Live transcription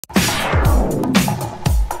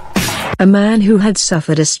A man who had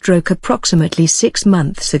suffered a stroke approximately 6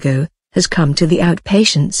 months ago has come to the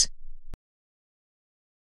outpatients.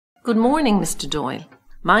 Good morning, Mr. Doyle.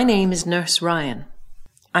 My name is Nurse Ryan.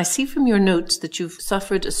 I see from your notes that you've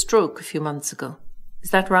suffered a stroke a few months ago.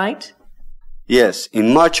 Is that right? Yes,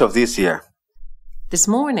 in March of this year. This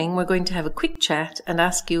morning we're going to have a quick chat and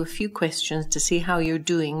ask you a few questions to see how you're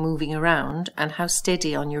doing moving around and how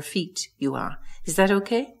steady on your feet you are. Is that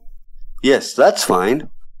okay? Yes, that's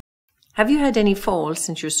fine. Have you had any falls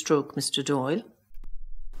since your stroke, Mr. Doyle?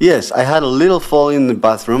 Yes, I had a little fall in the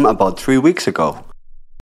bathroom about 3 weeks ago.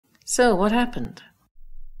 So, what happened?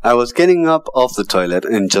 I was getting up off the toilet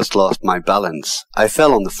and just lost my balance. I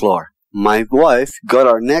fell on the floor. My wife got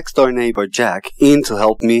our next door neighbor Jack in to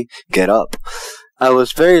help me get up. I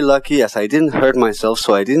was very lucky as I didn't hurt myself,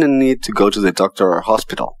 so I didn't need to go to the doctor or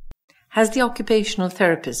hospital. Has the occupational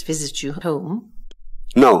therapist visited you home?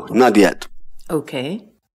 No, not yet. Okay.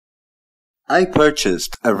 I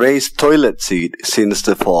purchased a raised toilet seat since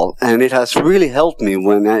the fall, and it has really helped me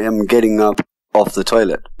when I am getting up off the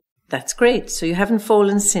toilet. That's great. So you haven't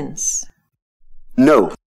fallen since?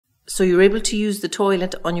 No. So you're able to use the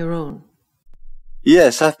toilet on your own?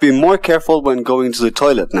 Yes, I've been more careful when going to the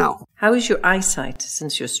toilet now. How is your eyesight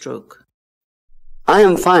since your stroke? I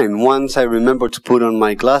am fine once I remember to put on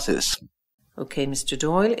my glasses. Okay, Mr.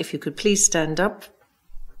 Doyle, if you could please stand up.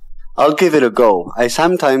 I'll give it a go. I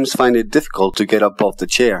sometimes find it difficult to get up off the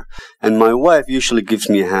chair, and my wife usually gives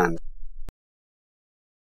me a hand.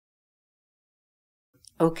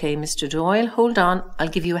 Okay, Mr. Doyle, hold on. I'll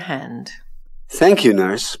give you a hand. Thank you,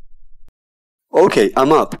 nurse. Okay,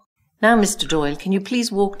 I'm up. Now, Mr. Doyle, can you please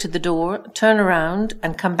walk to the door, turn around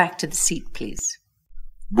and come back to the seat, please?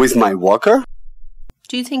 With my walker?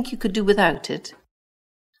 Do you think you could do without it?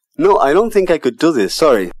 No, I don't think I could do this,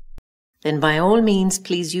 sorry. Then by all means,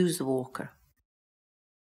 please use the walker.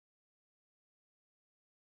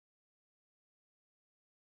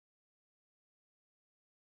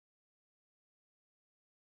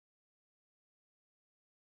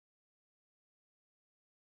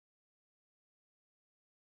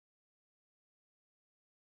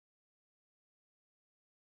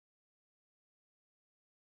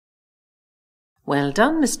 Well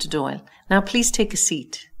done, Mr. Doyle. Now please take a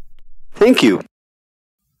seat. Thank you.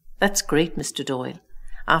 That's great, Mr. Doyle.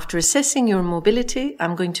 After assessing your mobility,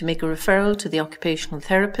 I'm going to make a referral to the occupational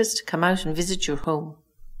therapist to come out and visit your home.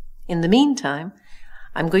 In the meantime,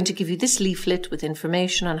 I'm going to give you this leaflet with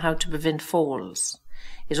information on how to prevent falls.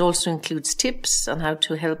 It also includes tips on how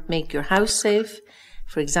to help make your house safe,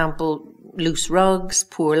 for example, loose rugs,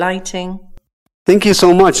 poor lighting. Thank you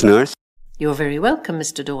so much, nurse. You're very welcome,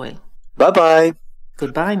 Mr. Doyle. Bye-bye.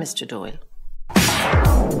 Goodbye, Mr. Doyle.